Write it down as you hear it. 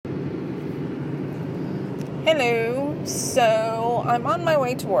Hello. So I'm on my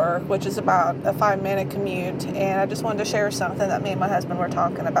way to work, which is about a 5-minute commute, and I just wanted to share something that me and my husband were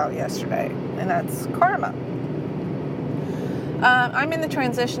talking about yesterday, and that's karma. I'm in the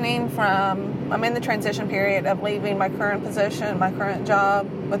transition period of leaving my current position, my current job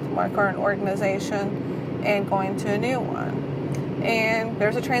with my current organization, and going to a new one. And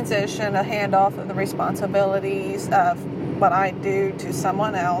there's a transition, a handoff of the responsibilities of what I do to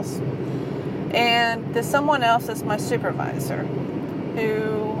someone else. And the someone else is my supervisor,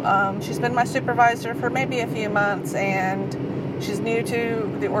 who she's been my supervisor for maybe a few months, and she's new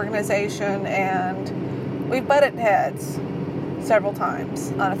to the organization, and we've butted heads several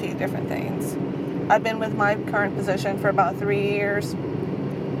times on a few different things. I've been with my current position for about 3 years,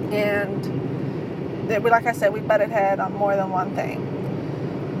 and like I said, we butted head on more than one thing.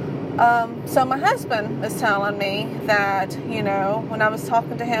 So my husband is telling me that, when I was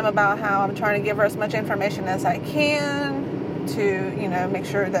talking to him about how I'm trying to give her as much information as I can to, make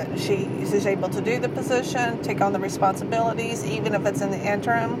sure that she is able to do the position, take on the responsibilities, even if it's in the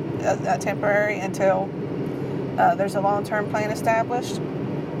interim, temporary, until there's a long-term plan established.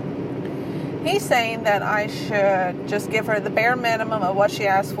 He's saying that I should just give her the bare minimum of what she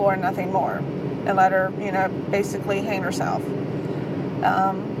asked for and nothing more, and let her, basically hang herself.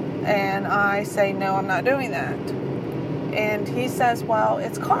 And I say, no, I'm not doing that. And he says, well,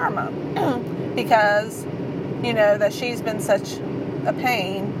 it's karma. Because, that she's been such a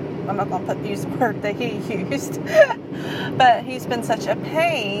pain. I'm not going to use the word that he used. But he's been such a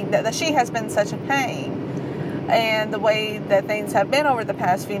pain, that she has been such a pain. And the way that things have been over the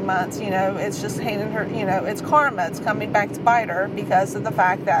past few months, it's just hanging her, it's karma. It's coming back to bite her because of the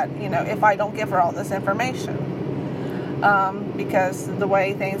fact that, if I don't give her all this information. Because of the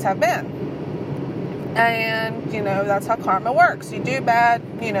way things have been. And, that's how karma works. You do bad,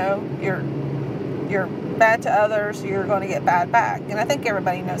 you're bad to others, you're going to get bad back. And I think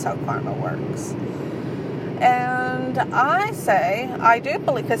everybody knows how karma works. And I say, I do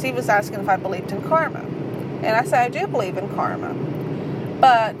believe, because he was asking if I believed in karma. And I say, I do believe in karma.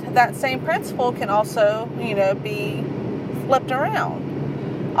 But that same principle can also, be flipped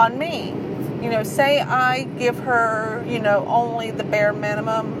around on me. Say I give her, only the bare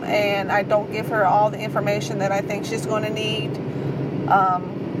minimum, and I don't give her all the information that I think she's going to need,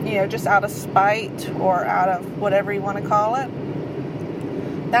 just out of spite or out of whatever you want to call it.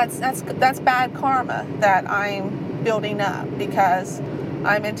 That's bad karma that I'm building up, because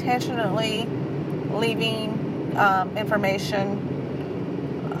I'm intentionally leaving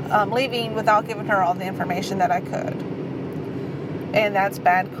leaving without giving her all the information that I could. And that's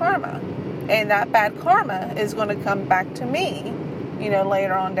bad karma. And that bad karma is going to come back to me,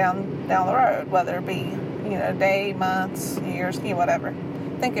 later on down the road, whether it be, day, months, years, whatever.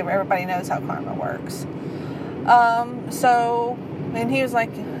 I think everybody knows how karma works. And he was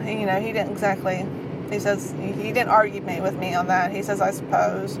like, he didn't exactly, he says, he didn't argue with me on that. He says, I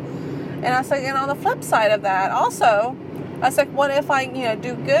suppose. And I said, and on the flip side of that, also, I was like, what if I,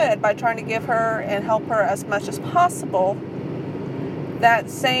 do good by trying to give her and help her as much as possible? That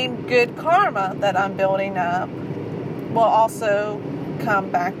same good karma that I'm building up will also come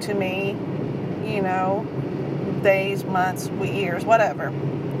back to me, days, months, years, whatever.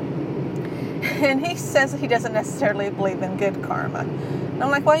 And he says he doesn't necessarily believe in good karma. And I'm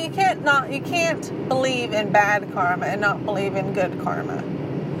like, well, you can't believe in bad karma and not believe in good karma.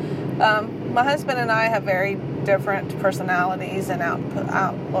 My husband and I have very different personalities and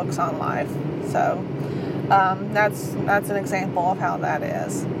outlooks on life. So that's an example of how that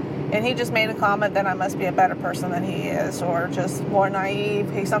is. And he just made a comment that I must be a better person than he is, or just more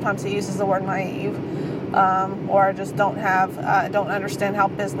naive. Sometimes he uses the word naive, or I just don't understand how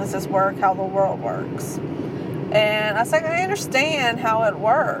businesses work, how the world works. And I was like, I understand how it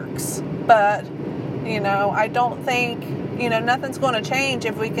works, but I don't think nothing's going to change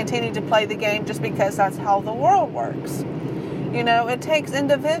if we continue to play the game just because that's how the world works. It takes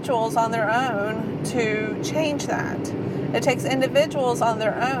individuals on their own to change that. It takes individuals on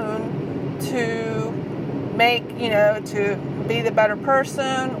their own to make, to be the better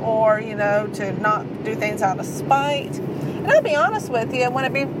person, or, to not do things out of spite. And I'll be honest with you,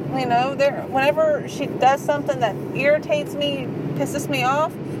 whenever she does something that irritates me, pisses me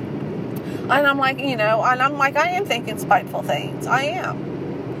off, and I'm like, I am thinking spiteful things. I am.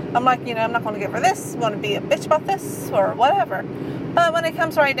 I'm like, I'm not going to give her this. I'm going to be a bitch about this or whatever. But when it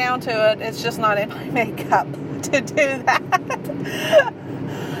comes right down to it, it's just not in my makeup to do that.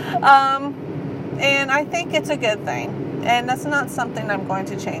 And I think it's a good thing. And that's not something I'm going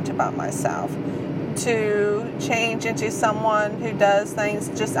to change about myself. To change into someone who does things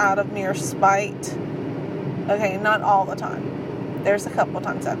just out of mere spite Okay, not all the time. There's a couple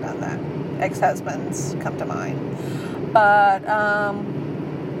times I've done that. Ex-husbands come to mind. But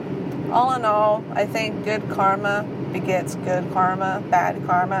all in all, I think good karma begets good karma. Bad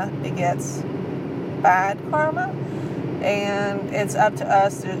karma begets bad karma. And it's up to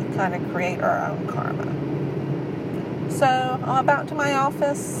us to kind of create our own karma. So I'm about to my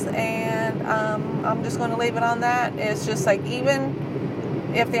office, and I'm just going to leave it on that. It's just like, even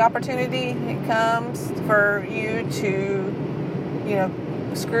if the opportunity comes for you to,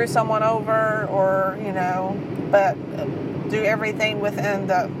 screw someone over, or, but do everything within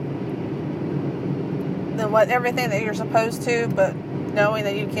everything that you're supposed to, but knowing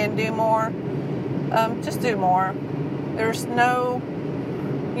that you can do more, just do more. There's no,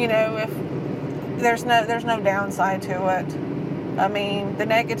 there's no downside to it. I mean, the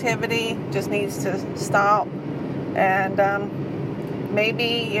negativity just needs to stop, and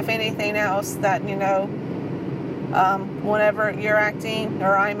maybe, if anything else, that, whenever you're acting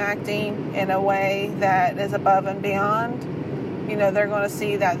or I'm acting in a way that is above and beyond, they're going to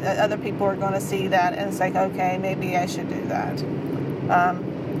see that, other people are going to see that, and it's like, okay, maybe I should do that.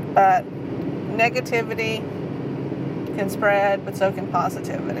 But negativity can spread, but so can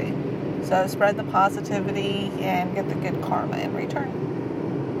positivity. So spread the positivity and get the good karma in return.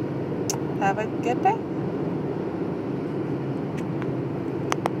 Have a good day.